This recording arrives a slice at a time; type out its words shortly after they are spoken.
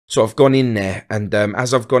So I've gone in there, and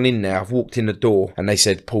as I've gone in there, I've walked in the door, and they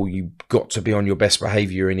said, "Paul, you got to be on your best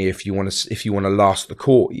behaviour in here if you want to last the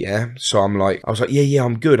court, yeah." So I was like, yeah,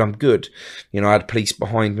 I'm good. You know, I had police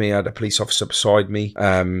behind me, I had a police officer beside me.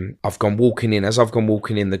 I've gone walking in. As I've gone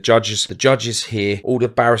walking in, the judges here, all the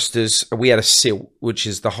barristers. We had a silt, which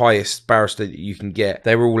is the highest barrister that you can get.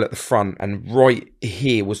 They were all at the front, and right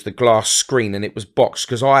here was the glass screen, and it was boxed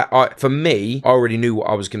because for me, I already knew what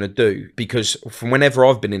I was going to do, because from whenever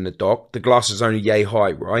I've been in the dock, the glass is only yay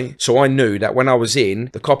high, right? So I knew that when I was in,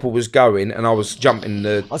 the copper was going, and I was jumping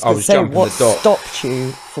the dock. What stopped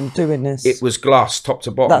you from doing this? It was glass top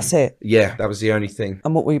to bottom. That's it? Yeah, that was the only thing.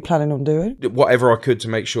 And what were you planning on doing? Whatever I could to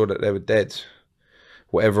make sure that they were dead.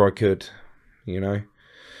 Whatever I could, you know.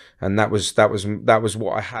 And that was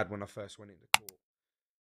what I had when I first went in.